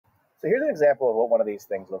So here's an example of what one of these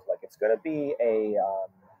things looks like. It's going to be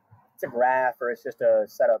it's a graph, or it's just a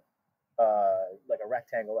set of like a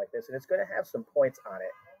rectangle like this, and it's going to have some points on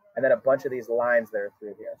it, and then a bunch of these lines that are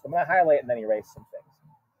through here. So I'm going to highlight and then erase some things.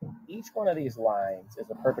 Each one of these lines is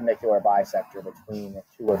a perpendicular bisector between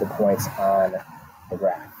two of the points on the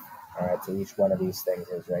graph. All right, so each one of these things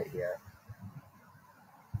is right here.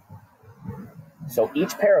 So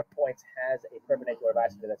each pair of points has a perpendicular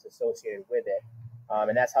bisector that's associated with it,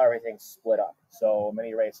 and that's how everything's split up. So I'm going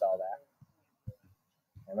to erase all that.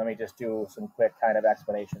 And let me just do some quick kind of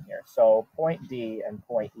explanation here. So point D and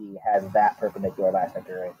point E has that perpendicular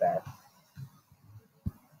bisector right there.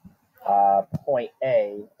 Point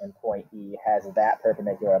A and point E has that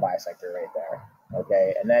perpendicular bisector right there.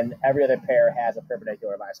 Okay, and then every other pair has a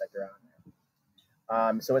perpendicular bisector on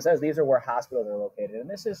there. So it says these are where hospitals are located, and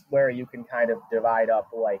this is where you can kind of divide up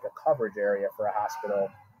like a coverage area for a hospital,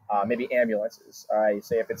 maybe ambulances. All right,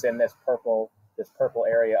 say if it's in this purple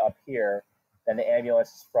area up here, then the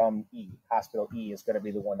ambulance from E, hospital E, is going to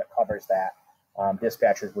be the one that covers that.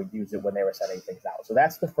 Dispatchers would use it when they were sending things out. So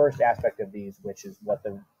that's the first aspect of these, which is what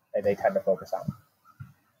they tend to focus on.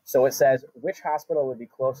 So it says which hospital would be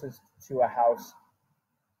closest to a house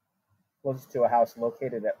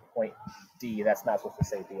located at point D. That's not supposed to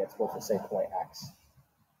say D. It's supposed to say point X.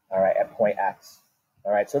 All right, at point X.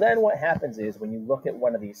 All right, so then what happens is when you look at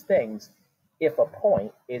one of these things, if a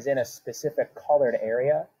point is in a specific colored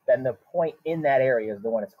area, then the point in that area is the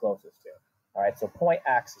one it's closest to. All right, so point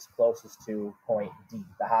X is closest to point D,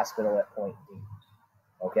 the hospital at point D.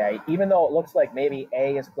 Okay, even though it looks like maybe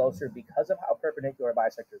A is closer, because of how perpendicular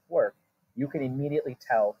bisectors work, you can immediately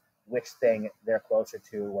tell which thing they're closer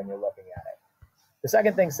to when you're looking at it. The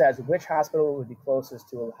second thing says which hospital would be closest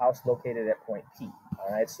to a house located at point P.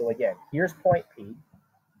 All right, so again, here's point P.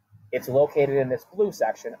 It's located in this blue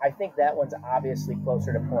section. I think that one's obviously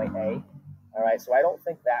closer to point A. All right, so I don't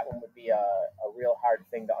think that one would be a real hard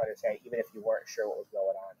thing to understand, even if you weren't sure what was going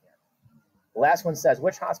on here. The last one says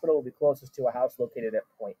which hospital will be closest to a house located at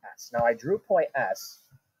point S. Now I drew point S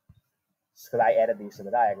because I added these to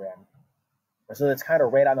the diagram. So it's kind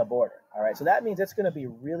of right on the border. All right, so that means it's going to be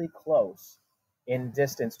really close in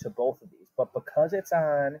distance to both of these. But because it's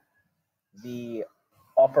on the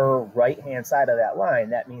upper right-hand side of that line,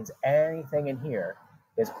 that means anything in here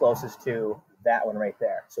is closest to that one right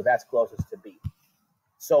there. So that's closest to B.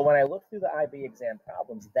 So when I looked through the IB exam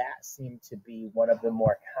problems, that seemed to be one of the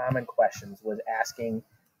more common questions, was asking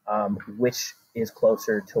which is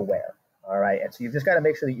closer to where. All right, and so you've just got to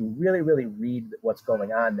make sure that you really, really read what's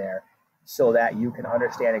going on there so that you can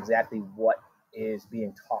understand exactly what is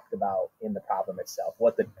being talked about in the problem itself,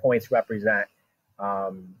 what the points represent,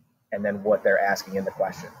 and then what they're asking in the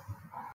question.